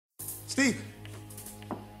Steve,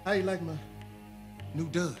 how you like my new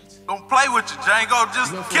duds? Don't play with you, Django.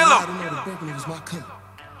 Just kill him. I didn't know the broken was my color.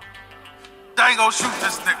 Django, shoot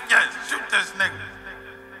this nigga. Yes, shoot this nigga.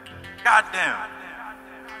 Goddamn.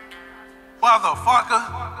 Motherfucker.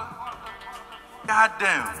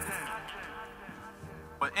 Goddamn.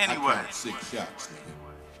 But anyway. I 6 shots, nigga.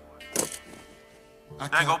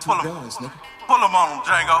 Django, pull him. Guns, nigga. Pull him on him,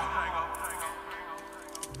 Django.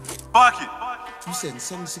 Fuck it. You said in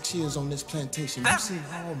 76 years on this plantation, you've seen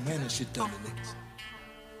all manner of shit done to niggas.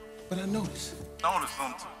 But I noticed. Notice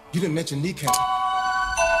something. You didn't mention kneecap.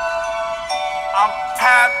 I'm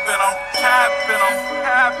capping.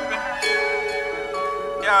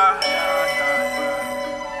 Yeah.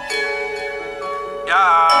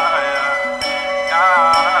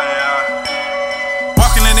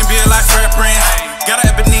 Walking in the bed like Fred Prince. Got an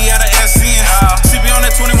ebony out of SN. She be on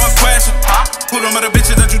that 21 question. Put them other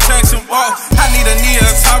bitches that you textin'. Whoa, I need a Nia,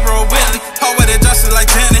 Tyra, Whitley. Hoe with it justice like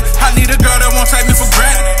Janet. I need a girl that won't take me for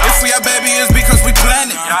granted. If we have baby, it's because we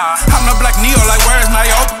planned it. I'm the black Neo, like where's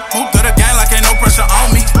Niobe? Move to the game like ain't no pressure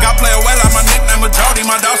on me. Got play away like my nickname was Jody.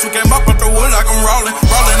 My dogs who came up the wood like I'm rolling.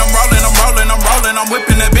 I'm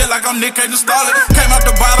whipping that bit like I'm Nick Cage Starlet. Came out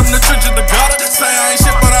the bottom, the trenches, the gutter. Say I ain't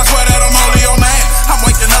shit, but I swear that I'm only your man. I'm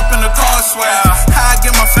waking up in the car swag. How I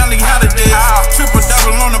get my family out of this? Triple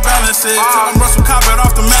double on the balances. Till I'm Russell Cobbett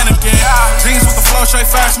off the mannequin. Jeans with the flow straight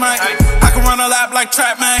fast, man. I can run a lap like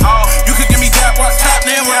Trap, man. You could give me that, what tap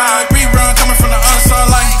then. When I rerun coming from the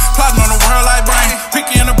unsung light. Plotting on the world like brain.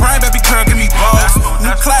 Picky in the brain, baby girl, give me balls.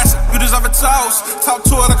 New classic, you deserve a toast. Talk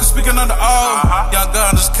to it like I'm speaking under oath. Young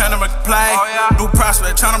gun just can't make a play. New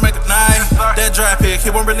prospect, tryna make a name. That draft pick,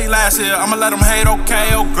 it won't really last here. I'ma let them hate,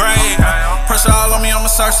 okay, oh great. Pressure all on me,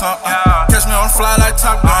 I'ma search something. Catch me on the fly like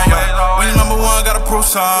Top Gun. When you number one, gotta prove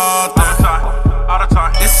something.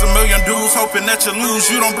 It's a million dudes hoping that you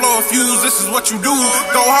lose. You don't blow a fuse, this is what you do.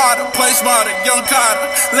 Go harder, play smarter, young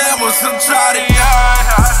Carter. Lambos and Charlie.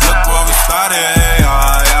 Look where we started.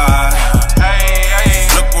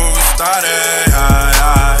 Look where we started.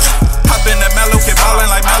 Hop in that mellow kid,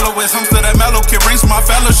 ballin' like Mellow is. I'm still that mellow kid, rings my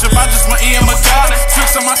fellowship. I just want Ian McCall.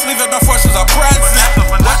 Tricks on my sleeve if the forces are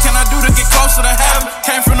present. What can I do to get closer to heaven?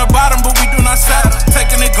 Came from the bottom, but we do not settle.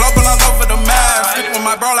 Taking it global all over the map. Stick with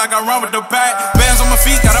my bro like I run with the back. Bands on my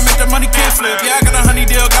feet, gotta make that money can't flip. Yeah, I got a honey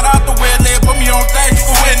deal, got out the way leg. Put me on stage, you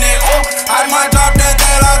can win it. Oh, I might drop that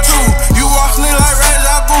daylight too. You walk sleep like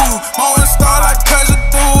Deja Vu. Mowing star like Treasure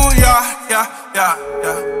do. Yeah.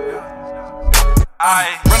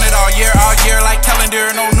 I run it all year like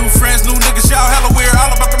calendar. No new friends, new niggas, y'all hella weird.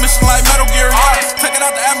 All about the mission like Metal Gear. Take it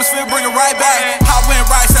out the atmosphere, bring it right back. Hot wind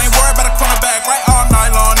rice, ain't worried about a cornerback. Right all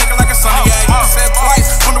night long, nigga like a sunny egg. You said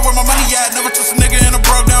twice, wonder where my money at. Never trust a nigga in a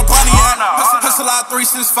broke down Pontiac. Hustle out 3,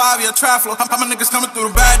 6, 5, yeah, traffic. How my niggas coming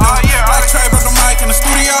through the back door? Like Trey, broke the mic in the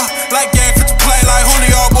studio. Like Gang, fit to play like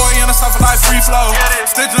Julio. Boy, in the suffer like free flow.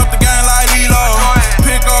 Stitching up the gang like Lilo.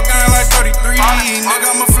 Pick up gang like 33.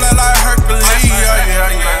 Nigga, I'ma flat like Hercules.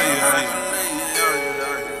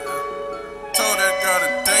 Told that girl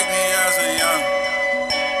to take me as a young.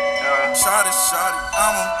 Shawty,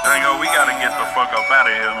 Django, we gotta get the fuck up out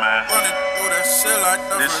of here, man. Running through that shit like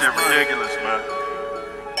this shit ridiculous, man.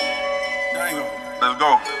 Django. Let's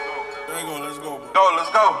go. Django, let's go.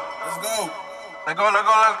 Let's go.